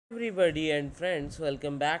Everybody and friends,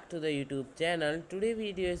 welcome back to the YouTube channel. Today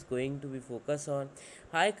video is going to be focused on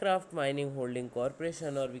Hycroft Mining Holding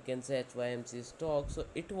Corporation, or we can say HYMC stock. So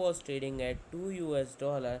it was trading at 2 US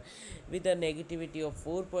dollar with a negativity of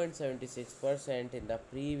 4.76% in the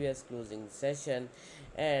previous closing session.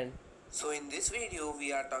 And so in this video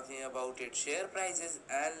we are talking about its share prices,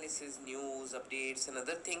 analysis, news, updates and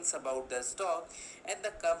other things about the stock and the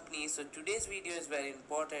company. So today's video is very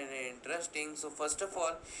important and interesting. So first of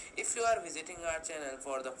all, if you are visiting our channel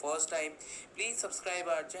for the first time, please subscribe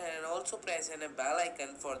our channel and also press on a bell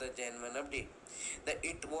icon for the genuine update.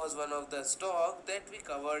 It was one of the stock that we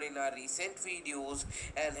covered in our recent videos,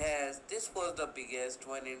 and as this was the biggest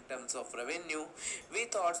one in terms of revenue, we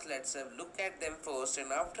thought let's have look at them first,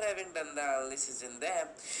 and after having done the analysis in them,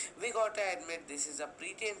 we got to admit this is a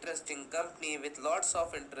pretty interesting company with lots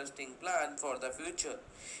of interesting plan for the future.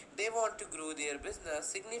 They want to grow their business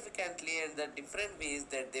significantly and the different ways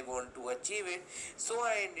that they want to achieve it. So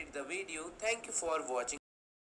I ended the video. Thank you for watching.